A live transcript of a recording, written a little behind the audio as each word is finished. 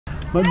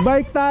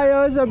Magbike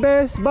tayo sa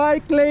best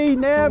bike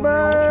lane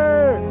ever!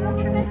 I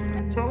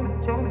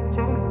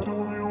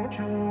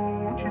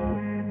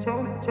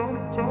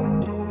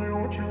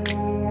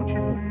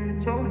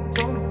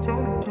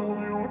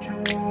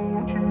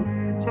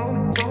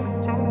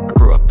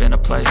grew up in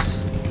a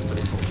place.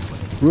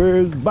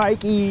 We're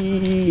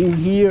biking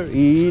here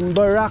in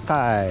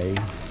Boracay.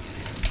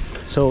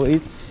 So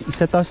it's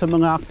isa to sa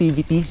mga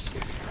activities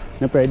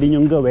na pwede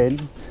nyong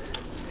gawin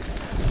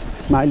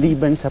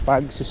maliban sa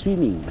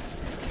pag-swimming.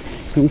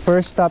 Yung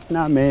first stop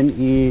namin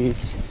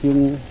is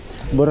yung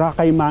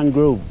Boracay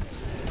Mangrove.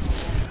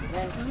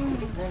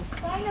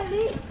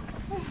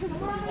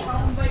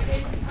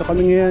 Ito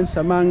kami ngayon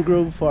sa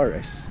Mangrove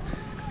Forest.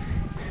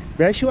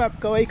 Rescue up,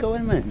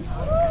 kaway-kawan man.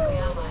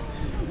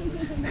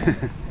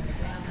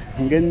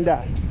 Ang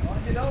ganda.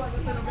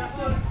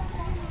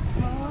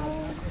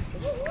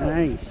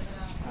 Nice.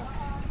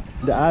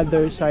 The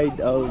other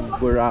side of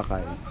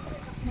Boracay.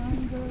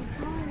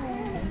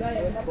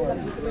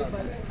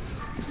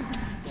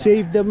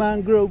 Save the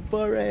mangrove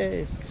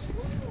forest.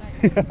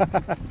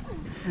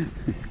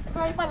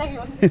 Try pala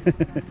yun.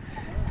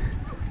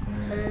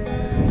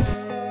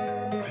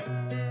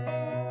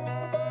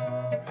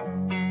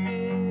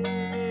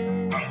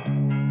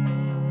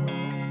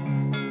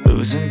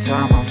 Losing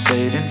time, I'm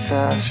fading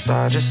fast.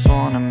 I just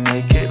wanna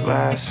make it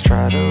last.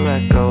 Try to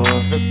let go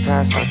of the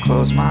past. I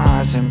close my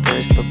eyes,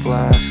 embrace the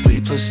blast.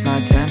 Sleepless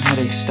nights and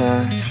headaches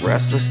stack.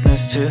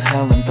 Restlessness to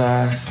hell and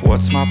back.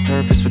 What's my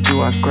purpose? What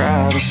do I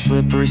grab? A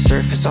slippery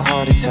surface, a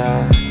heart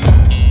attack.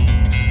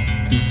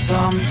 And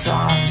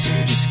sometimes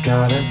you just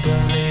gotta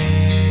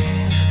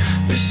believe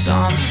there's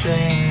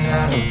something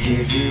that'll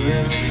give you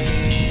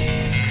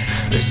relief.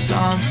 There's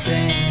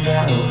something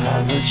that'll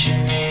have what you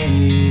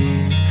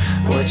need.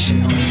 What you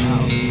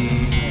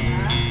need.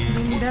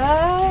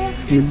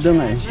 Ganda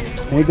nga eh.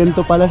 May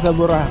ganito pala sa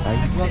Boracay.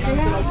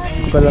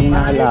 Hindi ko lang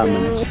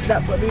naalaman. Isda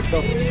po dito.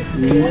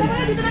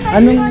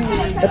 Anong,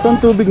 itong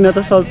tubig na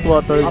to, salt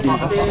water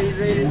dito?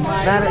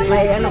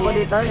 May ano ko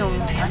dito, yung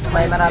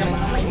may maraming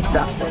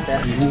isda.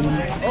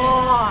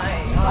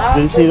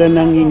 Diyan sila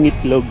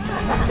nangingitlog.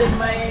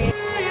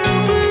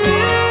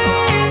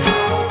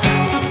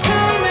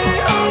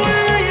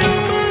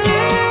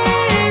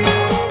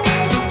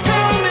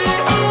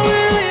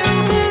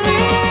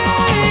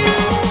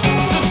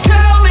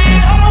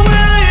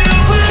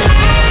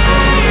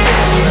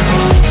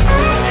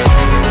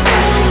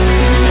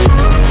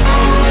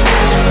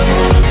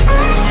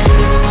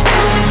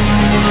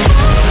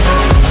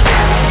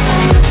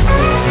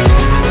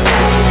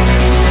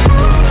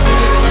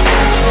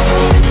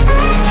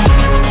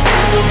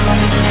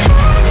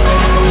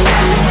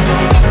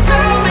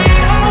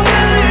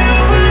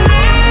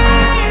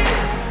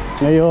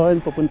 Ngayon,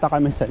 pupunta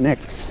kami sa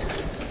next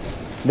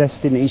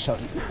destination.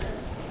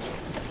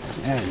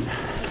 Ayan.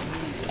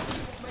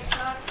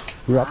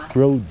 Rock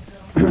Road.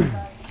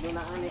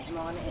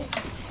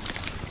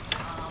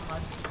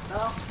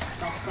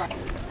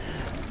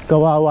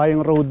 Kawawa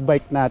yung road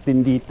bike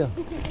natin dito.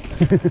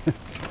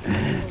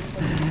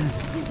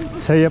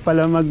 Saya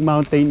pala mag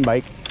mountain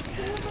bike.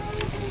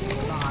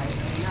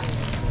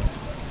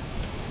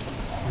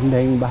 Ang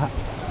dahing baha.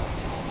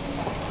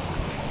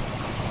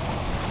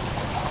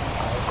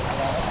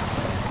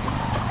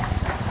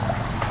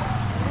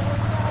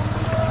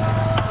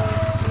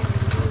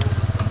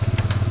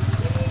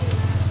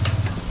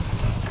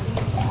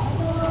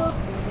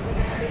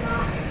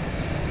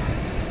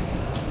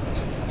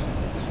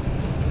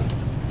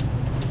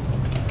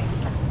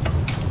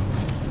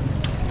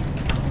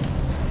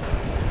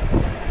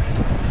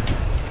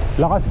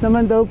 Lakas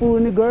naman daw po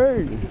ni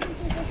girl.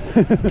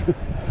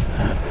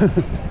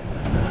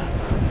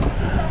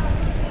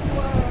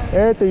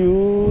 Ito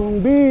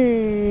yung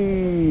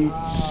beach.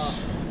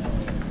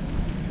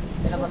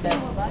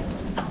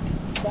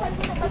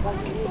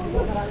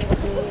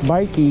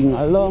 Biking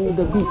along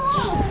the beach.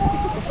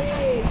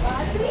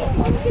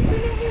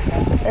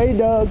 Hey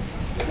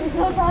dogs. I'm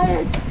so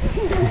tired.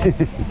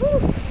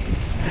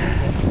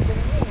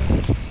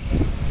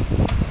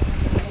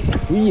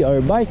 We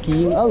are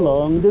biking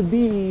along the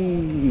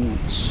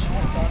beach.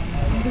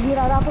 Hindi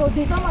rara-approach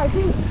dito,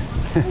 Martin.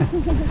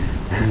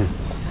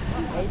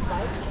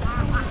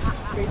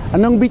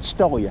 Anong beach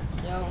to, kuya?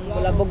 Yung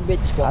Bulabog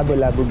Beach po. Ah,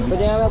 Bulabog Beach.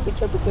 Pwede nga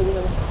picture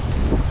naman.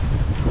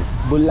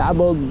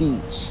 Bulabog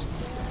Beach.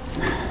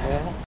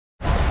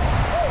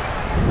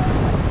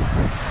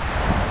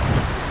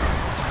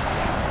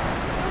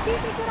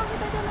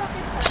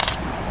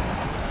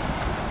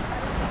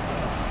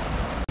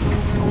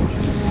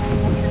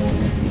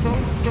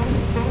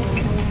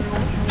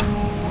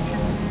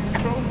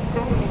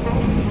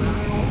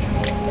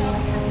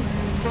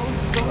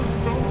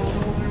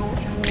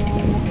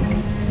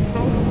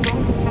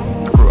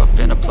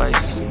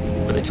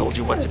 Told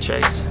you what to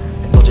chase,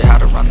 told you how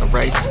to run the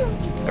race.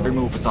 Every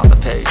move was on the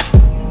page,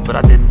 but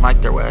I didn't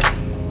like their way.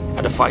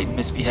 Had to fight and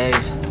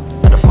misbehave,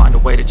 had to find a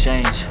way to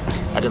change,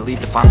 had to leave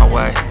to find my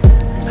way.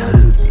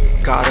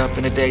 Caught up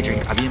in a daydream,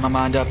 I beat my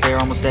mind up there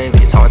almost daily.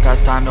 It's how I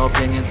pass time, no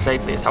opinions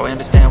safely. It's how I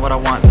understand what I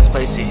want in this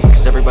place, see.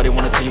 Cause everybody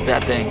wanna tell you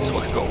bad things.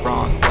 What could go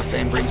wrong, what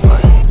fame brings, but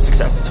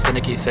success is a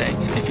finicky thing.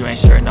 And if you ain't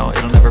sure, no,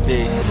 it'll never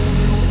be.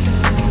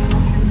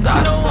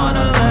 I don't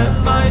wanna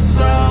let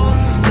myself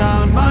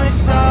down,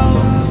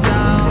 myself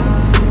down.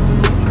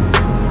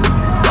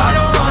 I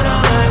don't wanna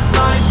let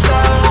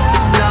myself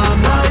down,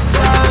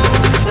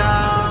 myself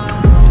down.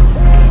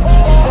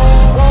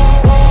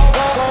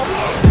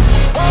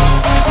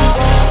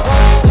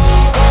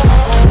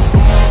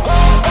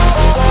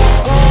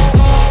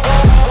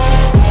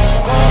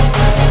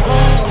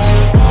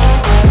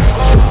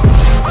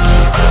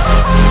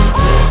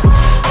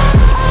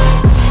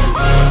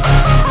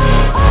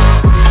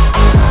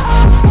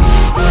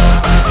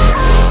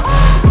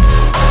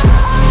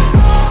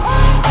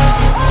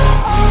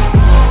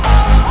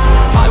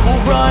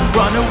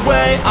 Run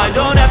away, I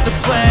don't have to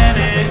plan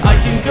it. I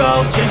can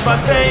go, change my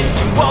fate,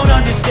 you won't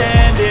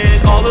understand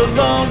it. All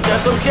alone,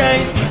 that's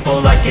okay,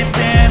 people I can't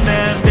stand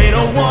them. They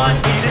don't want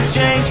me to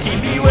change, keep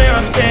me where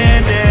I'm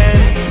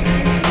standing.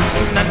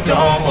 And I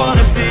don't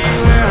wanna be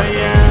where I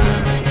am.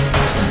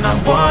 And I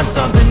want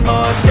something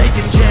more, take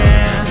a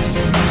chance.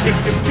 It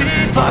could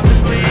be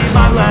possibly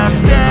my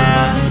last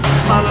dance,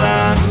 my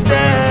last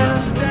dance.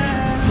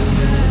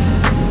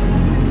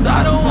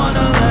 I don't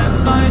wanna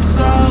let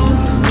myself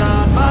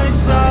down,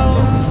 myself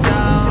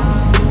down.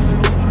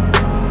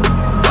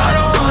 I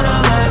don't wanna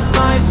let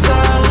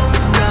myself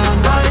down,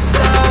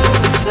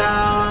 myself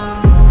down.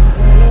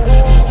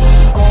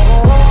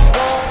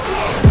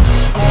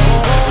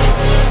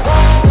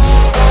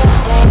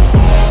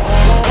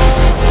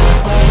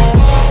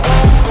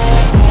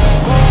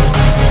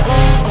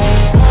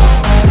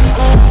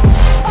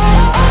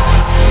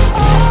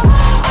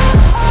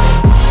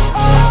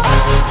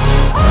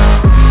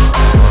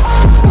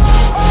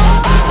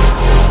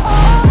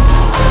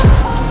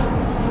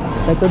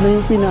 Ito na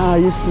yung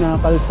pinaayos na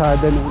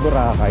kalsada ng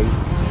Boracay.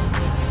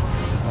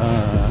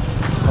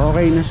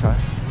 Okay na siya.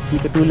 Hindi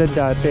katulad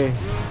dati.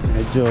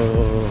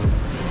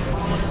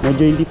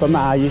 Medyo hindi pa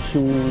maayos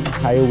yung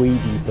highway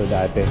dito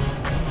dati.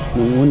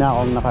 Nung una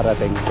akong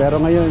nakarating. Pero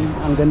ngayon,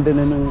 ang ganda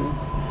na ng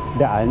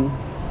daan.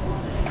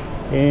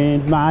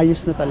 And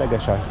maayos na talaga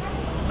siya.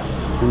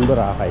 Yung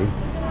Boracay.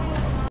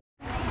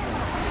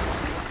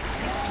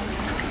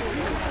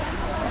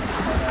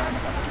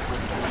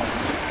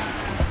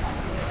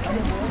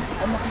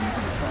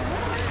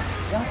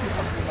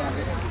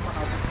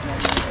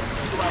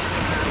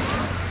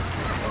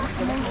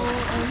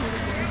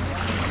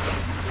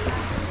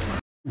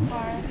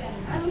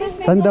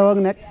 Saan daw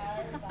ang next?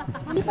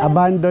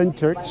 Abandoned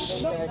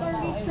church.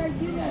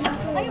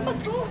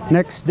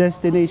 Next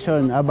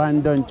destination,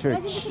 abandoned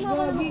church.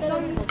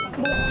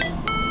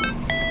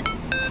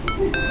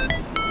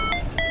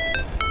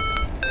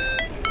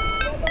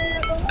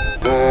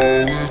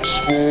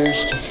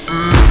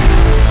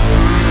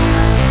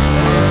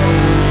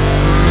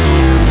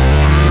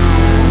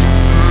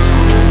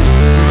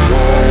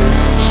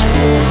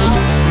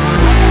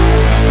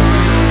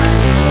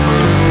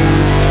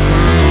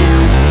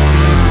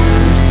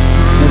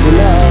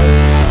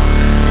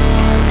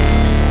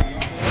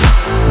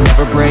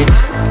 Never break,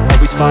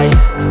 always fight,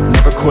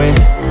 never quit,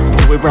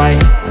 do it right,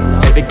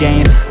 play the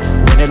game,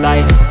 win it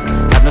life,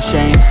 have no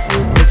shame,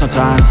 there's no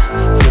time,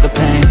 feel the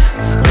pain,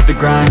 live the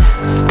grind,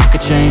 I could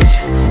change,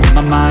 in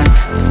my mind,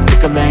 pick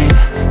a lane,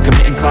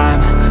 commit and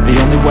climb, the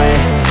only way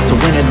to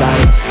win it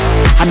life,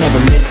 I never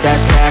miss that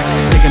fact,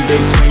 taking big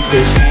swings,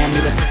 bitch, hand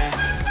me the bat.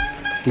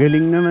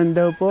 Galing naman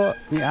daw po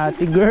ni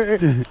ate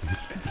girl.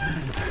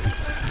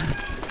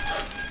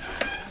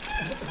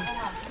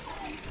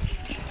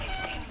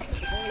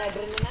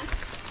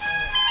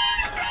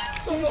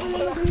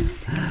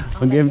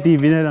 Mag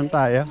MTB na lang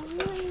tayo.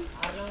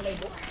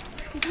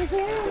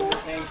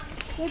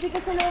 Pwede ka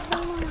sa loob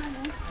ng mga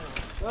ano.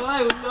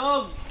 Ay,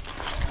 ulog!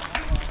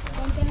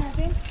 Punta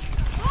natin.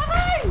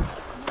 Ay!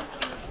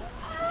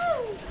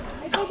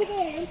 Ay, pwede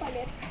kaya yung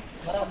palit?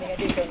 Marami nga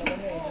dito naman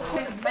eh.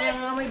 Kaya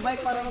nga may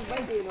bike para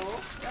mag-bike eh, no?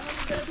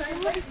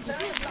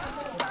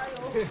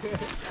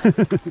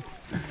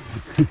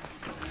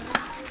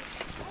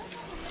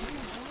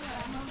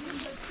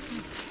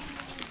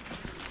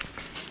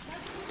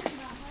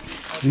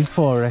 Yung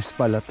forest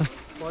pala to.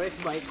 Forest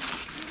bike.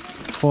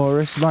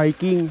 Forest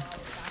biking.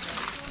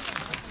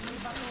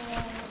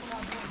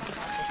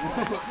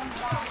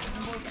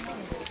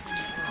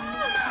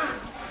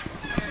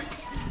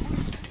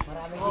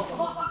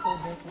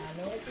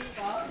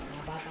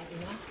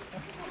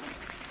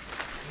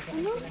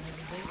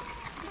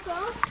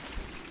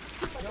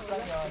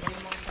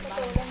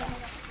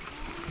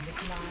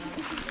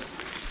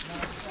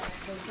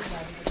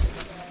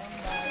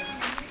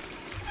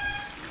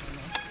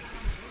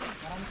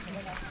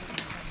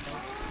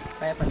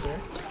 Kaya pa sir?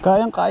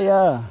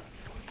 Kayang-kaya.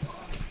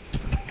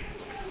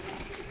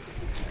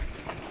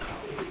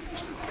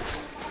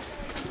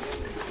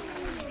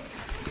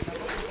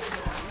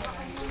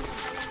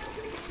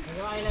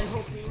 Island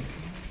hopping.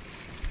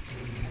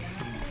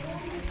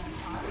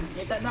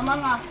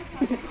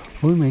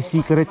 Uy, may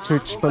secret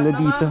church pala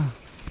dito.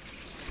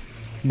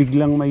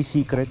 Biglang may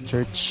secret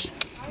church.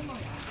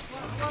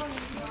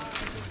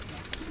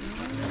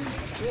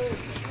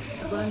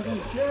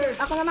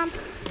 Ako naman.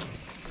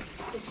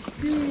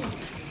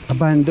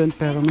 Abandoned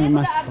pero may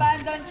mas pa.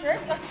 Abandoned church?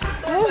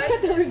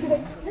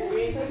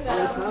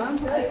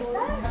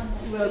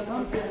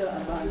 Welcome to the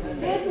abandoned.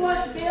 It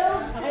was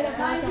built in a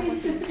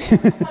 19...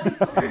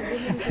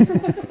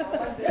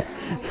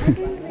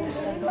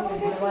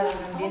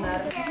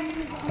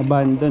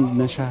 Abandoned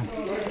na siya.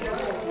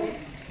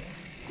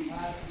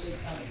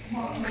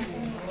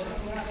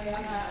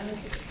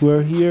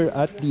 We're here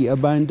at the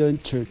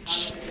abandoned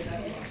church.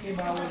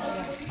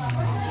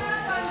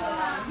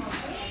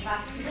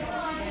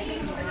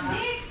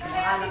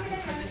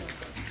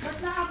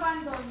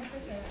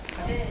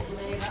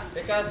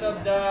 Because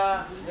of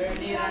the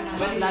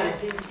wetland.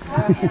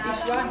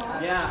 This one?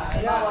 Yeah.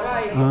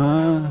 Right.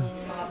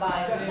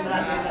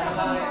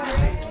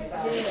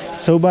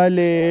 So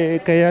bale,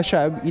 kaya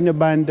siya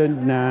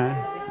inabandoned na,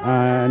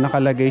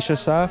 nakalagay siya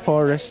sa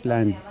forest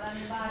land.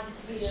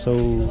 So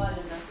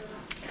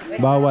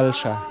bawal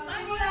siya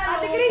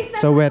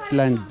sa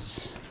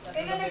wetlands.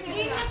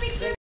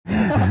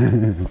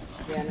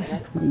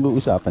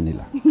 Nag-uusapan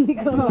nila. Hindi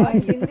ko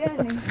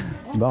maintindihan eh.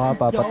 Baka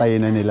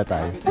papatayin na nila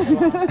tayo.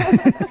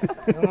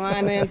 Yung mga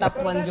ano yung top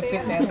 1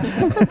 Jupiter.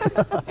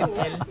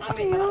 ML.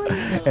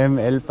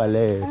 ML pala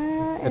eh.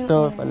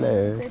 Ito pala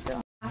eh.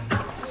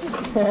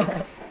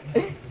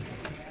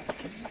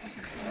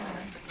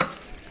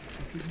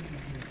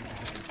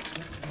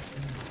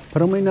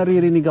 Parang may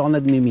naririnig ako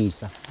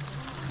nagmimisa.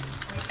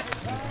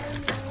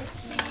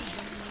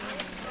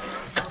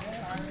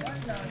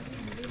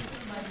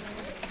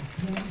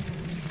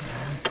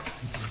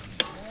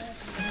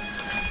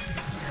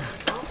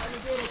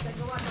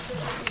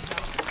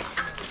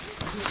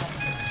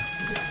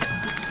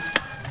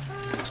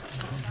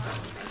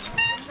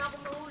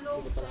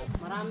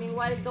 Maraming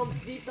wild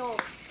dogs dito.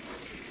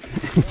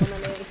 Yung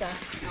Amerika.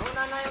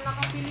 Nauna na yung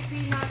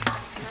naka-Pilipinas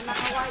na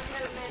naka-white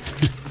helmet.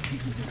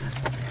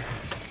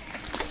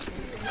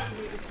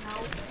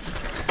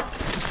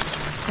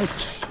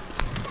 Ouch.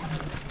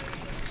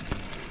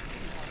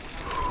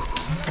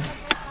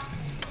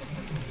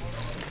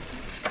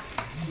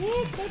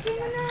 Nick, taking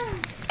mo na.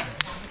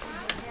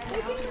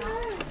 Taking mo na.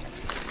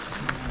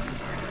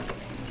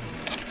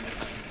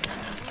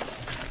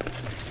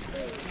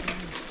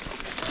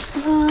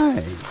 Hi.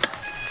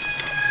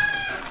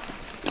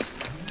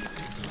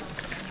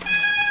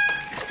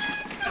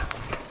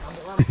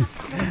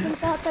 Ang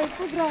tatay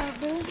ko,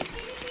 grabe.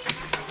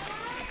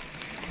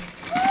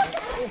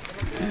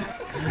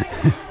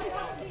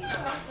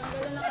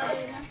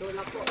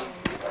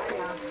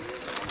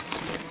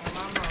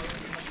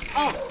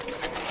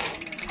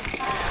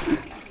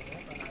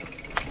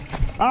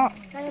 Ah!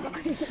 Kaya ba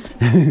kayo?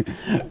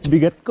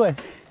 Bigat ko eh.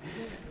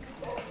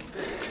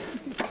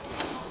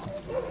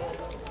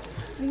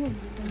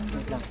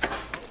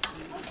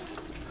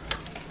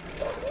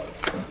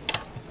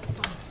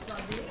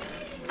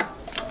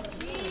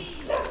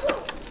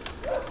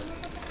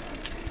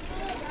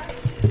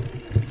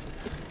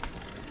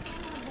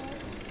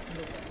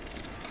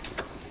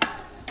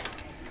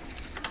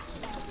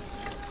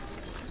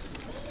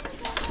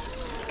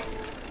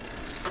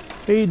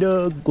 Hey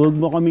dog, huwag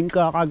mo kaming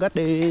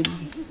kakagatin.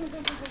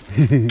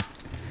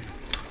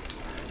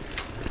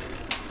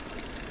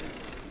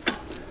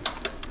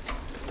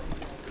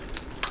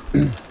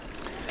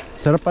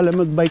 Sarap pala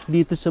magbike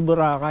dito sa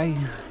Boracay.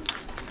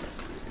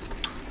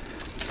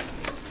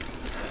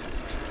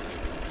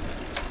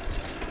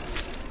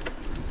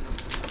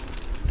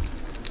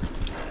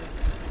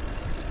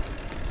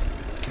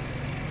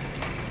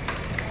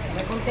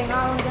 May kunting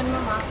ahon dyan,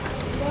 mama.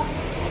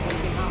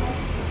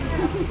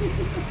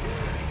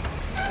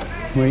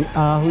 May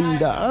ahon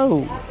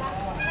daw.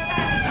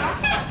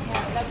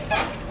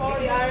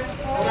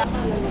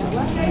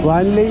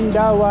 One lane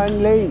daw, one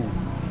lane.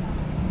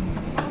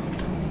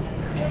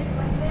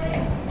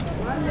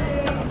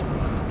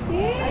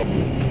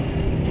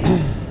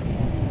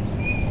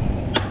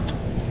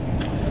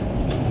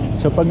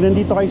 So pag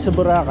nandito kayo sa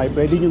Boracay,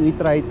 pwede nyo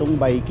i-try itong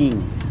biking.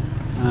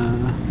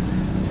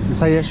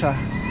 Masaya siya.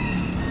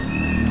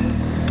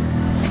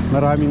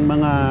 Maraming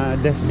mga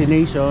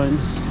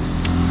destinations.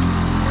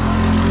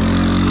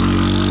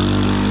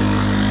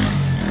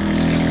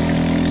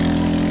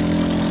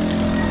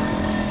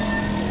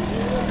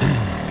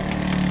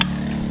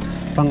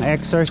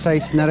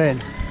 Pang-exercise na rin.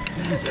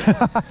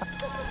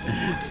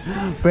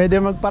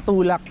 Pwede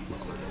magpatulak.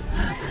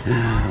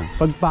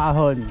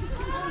 Pagpaahon.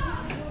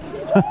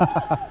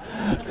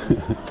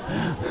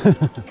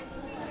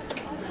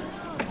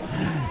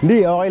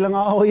 Hindi, okay lang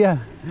ako, kuya.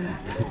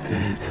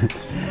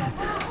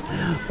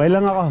 Okay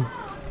lang ako.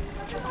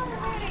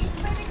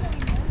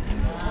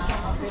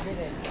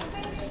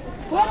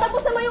 Kuya,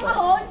 tapos naman yung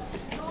kahon?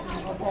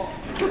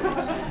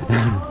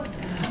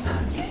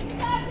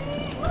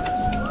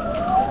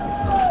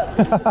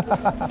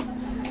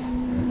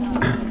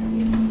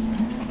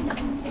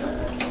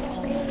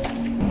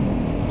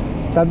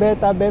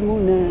 Tabi-tabi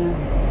muna.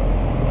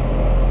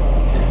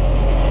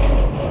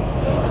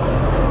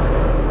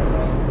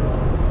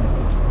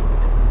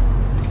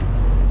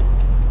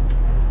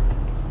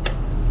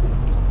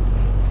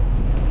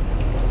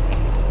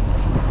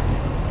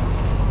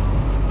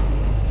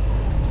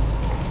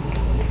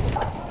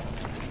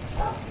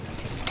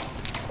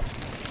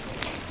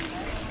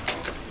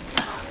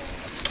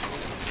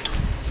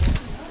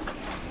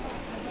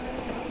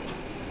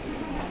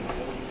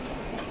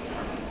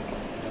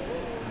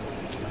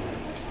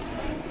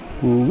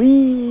 Wee!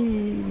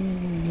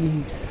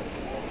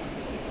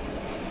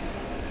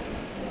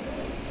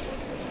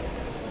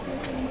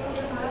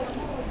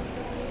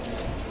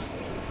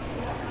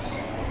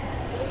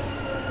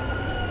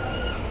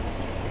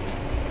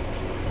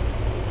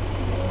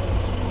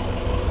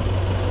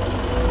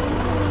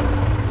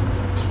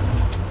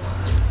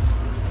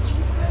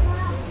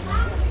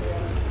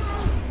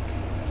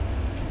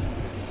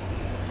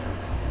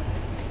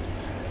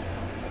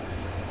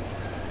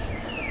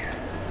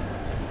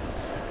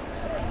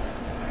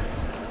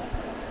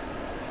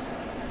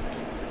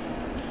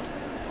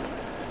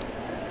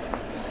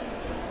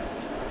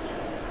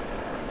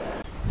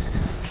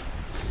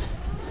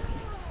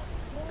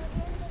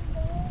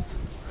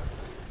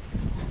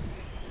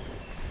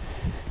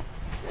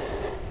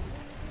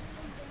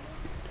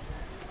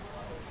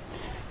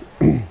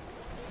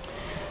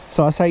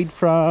 So aside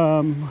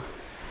from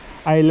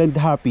island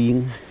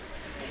hopping,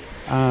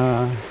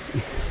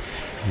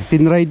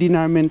 tinry din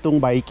namin tong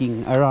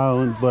biking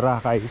around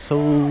Boracay. So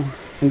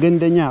ang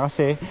ganda niya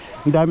kasi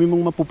ang dami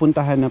mong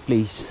mapupuntahan na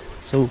place.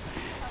 So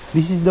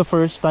this is the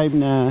first time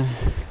na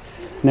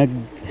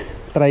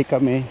nag-try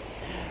kami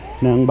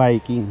ng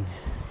biking.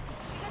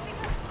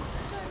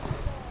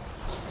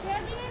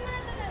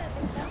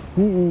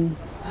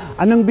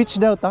 Anong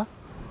beach daw ta?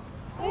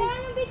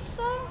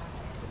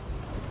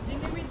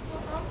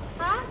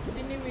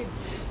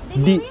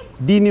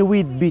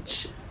 Diniwid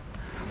Beach.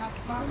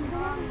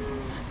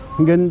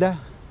 Ang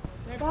ganda.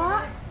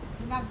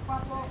 Sinagpa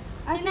po.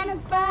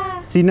 Sinagpa.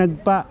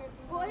 Sinagpa.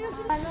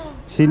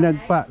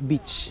 Sinagpa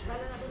Beach.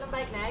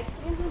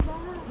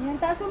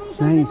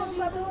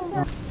 Nice.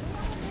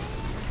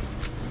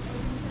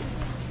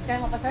 Kaya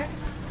mo pa, sir?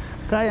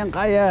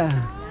 Kayang-kaya.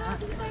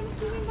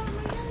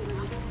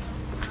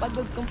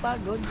 Pagod kong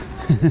pagod.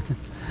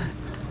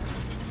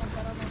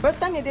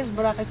 First time it is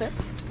Boracay, sir?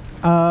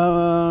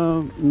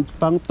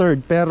 Pang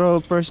third, pero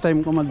first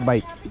time ko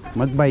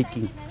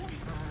mag-biking.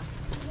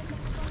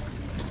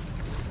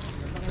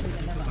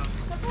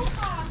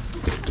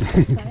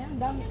 Sayang,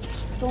 dami.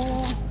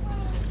 Kung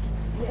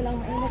hindi lang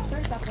mainit,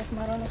 sir, tapos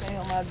marunong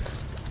kayo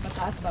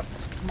mataas ba?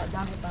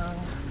 Madami pang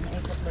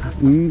maikot ba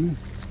dito?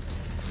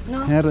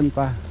 No? Meron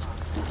pa.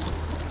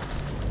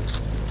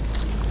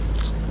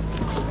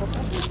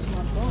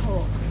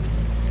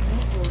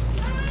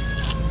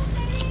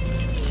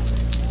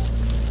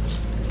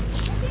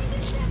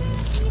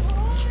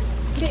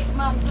 Hindi,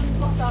 ma'am, dun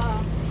po sa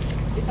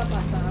isa pa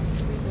sa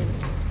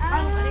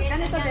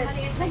ganito din.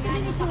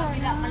 Nagkikinig sa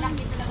kabila.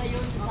 Malaki talaga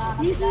yun.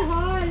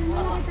 Keyhole.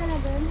 Malaki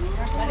talaga.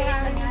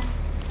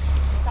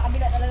 Sa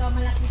kabila talaga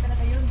malaki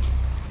talaga yun.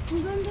 Ang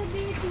ganda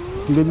dito.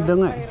 Ang ganda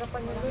nga.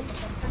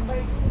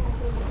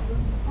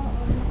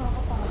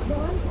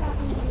 Doon,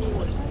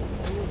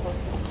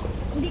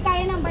 hindi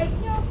kaya ng bike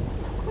nyo.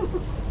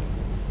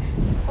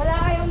 Wala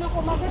kayo na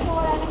kumagat o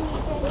wala nang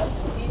ngipin.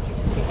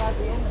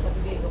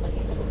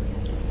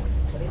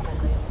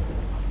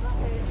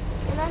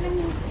 Wala nang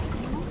ngipin.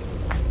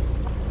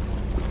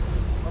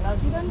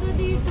 Ang ganda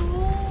dito.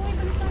 Ay,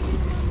 balik tayo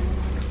naman.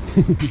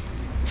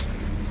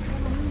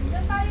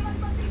 Diyan tayo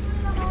magpasiguro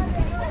na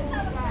kawali.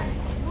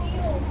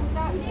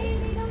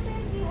 Hindi daw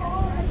tayo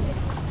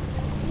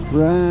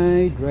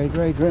Ride.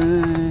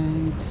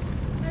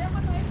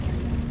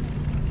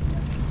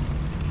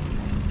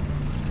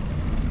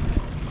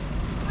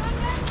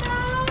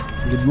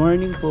 Good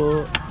morning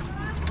po.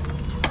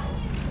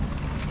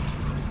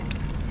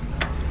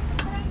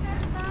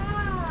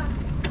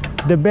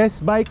 The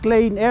best bike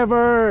lane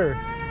ever.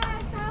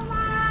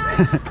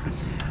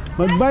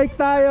 Magbike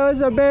tayo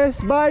sa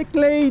best bike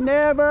lane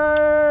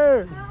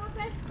ever.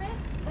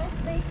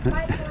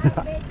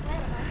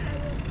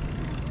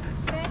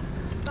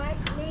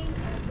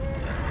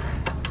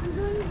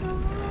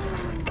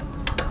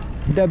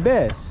 The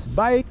best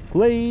bike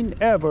lane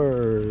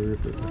ever.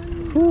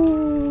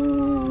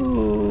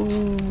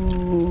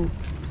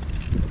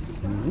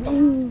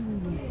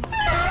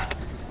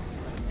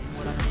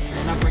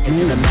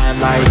 To the mad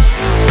light.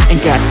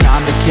 Ain't got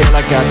time to kill,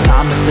 I got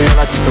time to feel.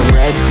 I took the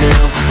red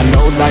pill. I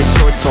know life's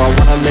short, so I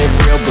wanna live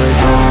real. But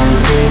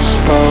how's it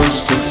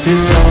supposed to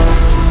feel?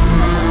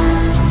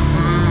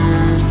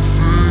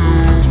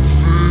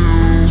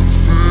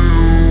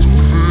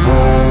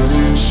 How's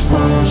it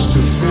supposed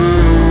to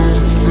feel?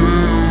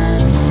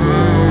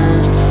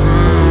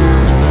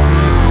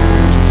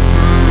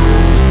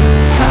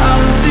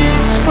 How's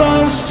it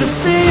supposed to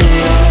feel?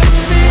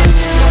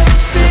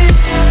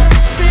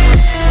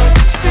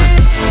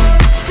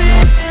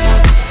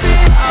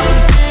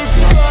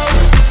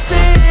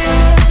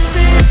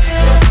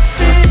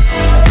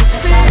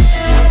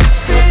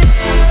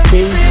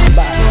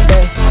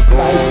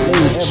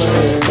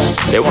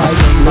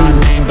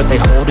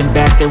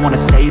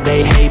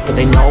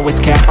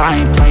 I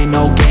ain't playing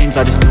no games,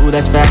 I just do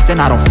that's fact. And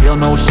I don't feel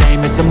no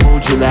shame, it's a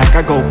mood you lack.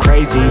 I go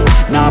crazy,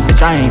 nah bitch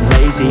I ain't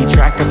lazy.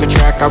 Track after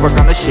track, I work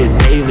on the shit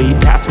daily.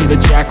 Pass me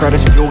the jack, right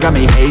as fuel, got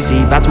me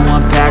hazy. About to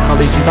unpack all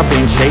these things I've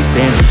been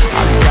chasing.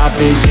 I've got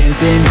visions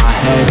in my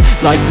head,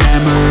 like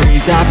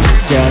memories after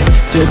death.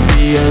 To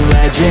be a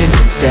legend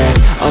instead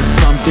of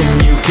something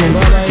you can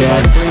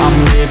forget. I'm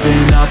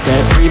living up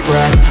every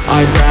breath,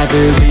 I'd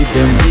rather lead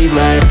than be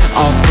led.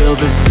 I'll fill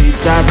the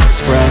seats as I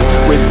spread,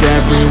 with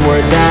every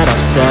word that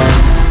I've said.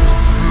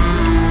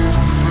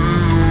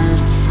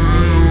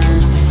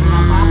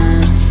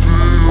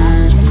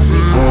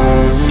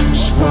 How's it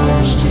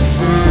supposed to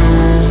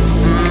feel?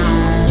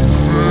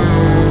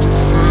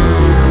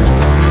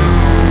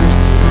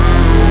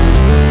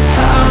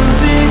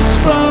 How's it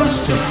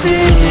supposed to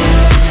feel?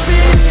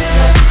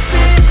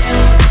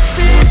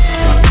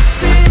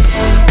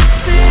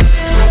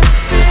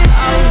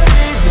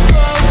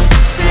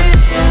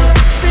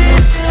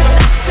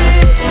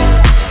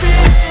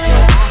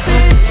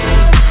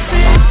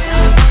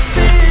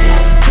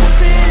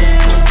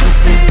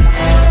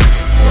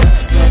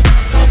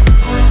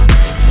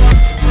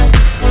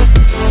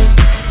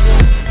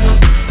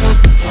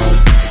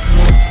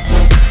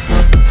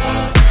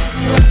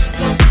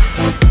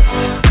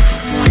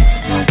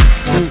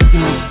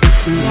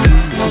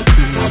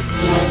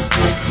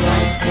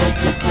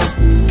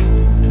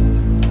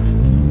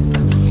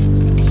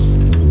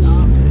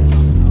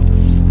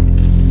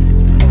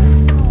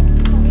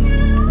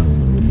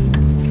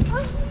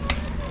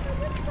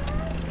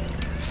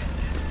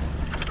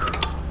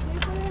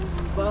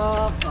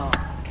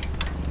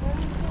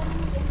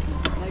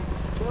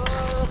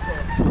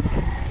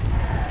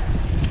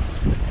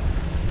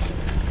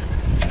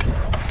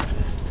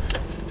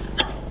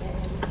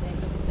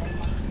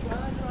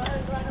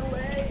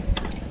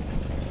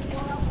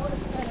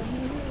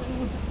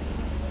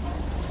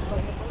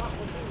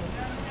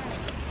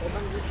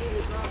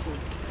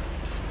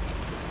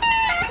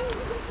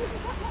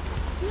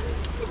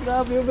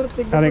 Grabe,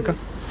 overtake. Aray ko.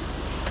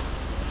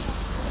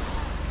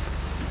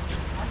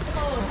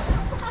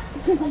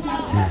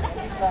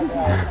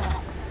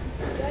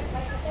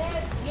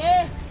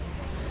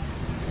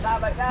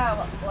 Dapat ka,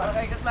 wala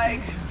kayo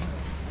katlaig.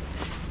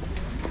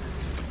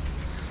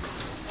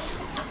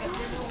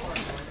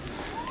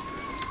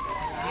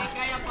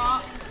 Kaya po.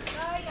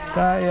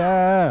 Kaya.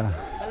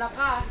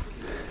 Malakas.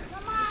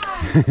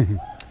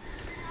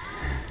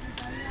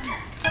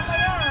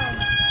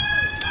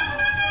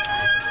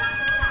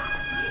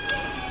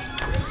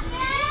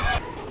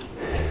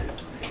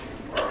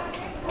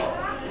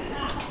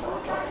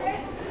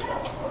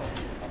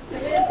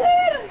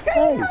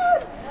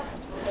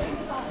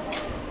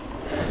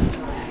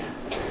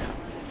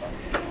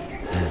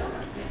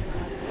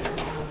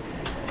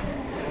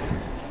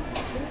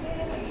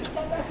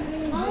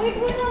 Mawig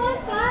mo naman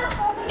ka!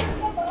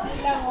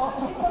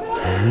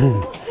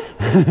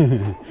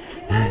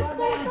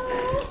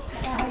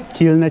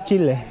 Chill na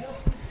chill eh.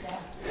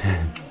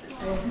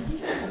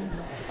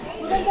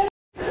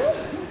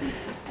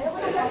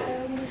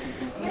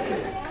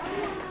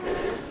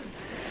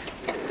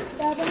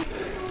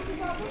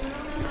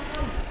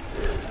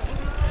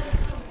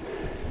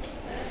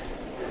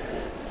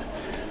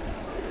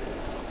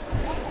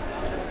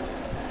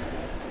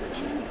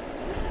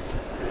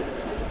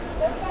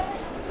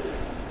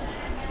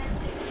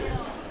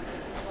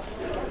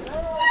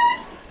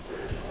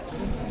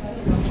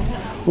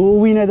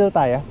 Uuwi na daw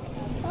tayo.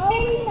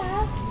 Pauwi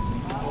na.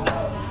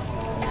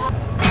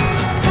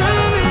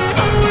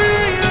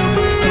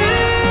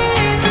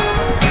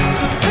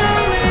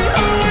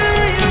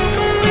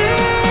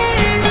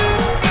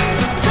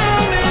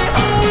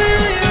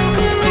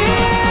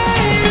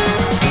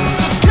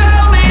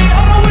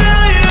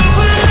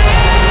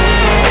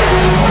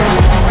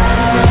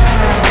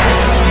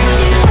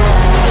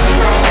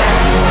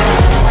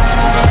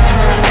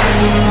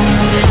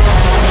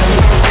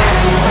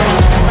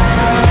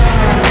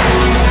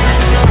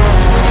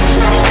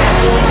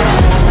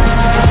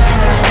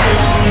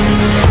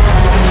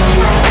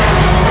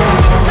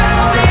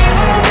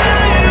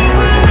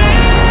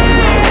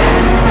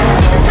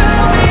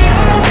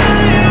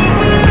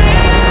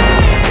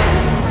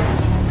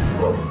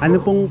 Ano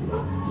pong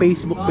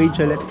Facebook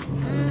page ulit?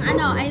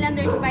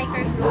 Islanders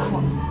Bikers po.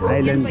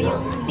 Island. Yun po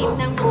yung team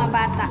ng mga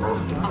bata.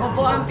 Ako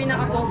po ang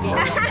pinaka-pogi.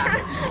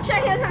 Siya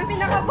yun ang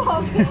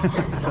pinaka-pogi.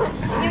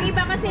 Yung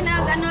iba kasi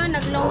nag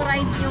long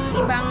ride yung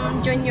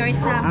ibang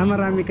juniors namin.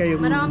 Marami kayong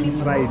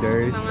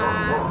riders. Mga,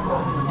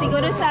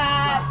 siguro sa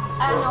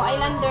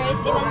Islanders,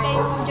 ilan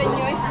kayong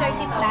juniors?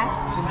 30 plus?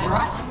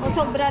 O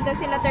sobra daw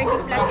sila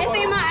 30 plus. Ito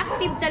yung mga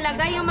active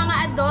talaga, yung mga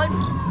adults.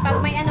 Pag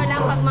may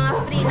pag mga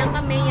free lang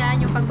kami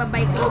yan, yung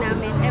pagbabiking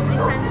namin. Every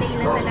Sunday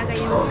lang talaga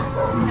yung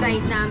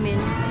ride namin.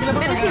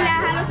 Pero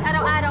sila halos araw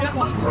araw-araw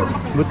po.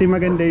 Buti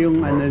maganda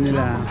yung ano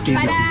nila,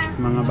 activities,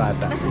 mga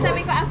bata. Basta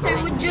sabi ko, after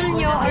module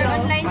nyo or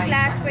online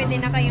class, pwede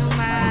na kayong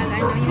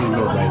yung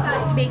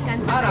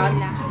vacant na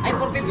nila.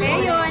 Kaya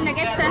yun,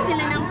 nag-extra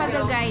sila ng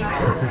pag-guide.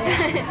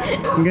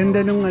 Ang ganda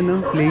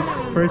nung place.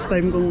 First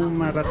time kong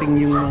marating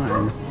yung mga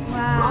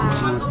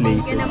Wow.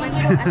 places. Yun naman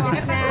po, at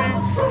least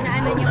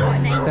na nyo po,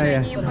 na-enjoy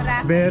nyo yung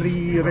Boracay. Very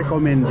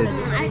recommended.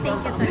 Ay,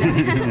 thank you to.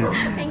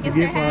 Thank you,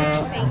 Sige sir. po.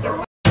 Thank you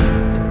po.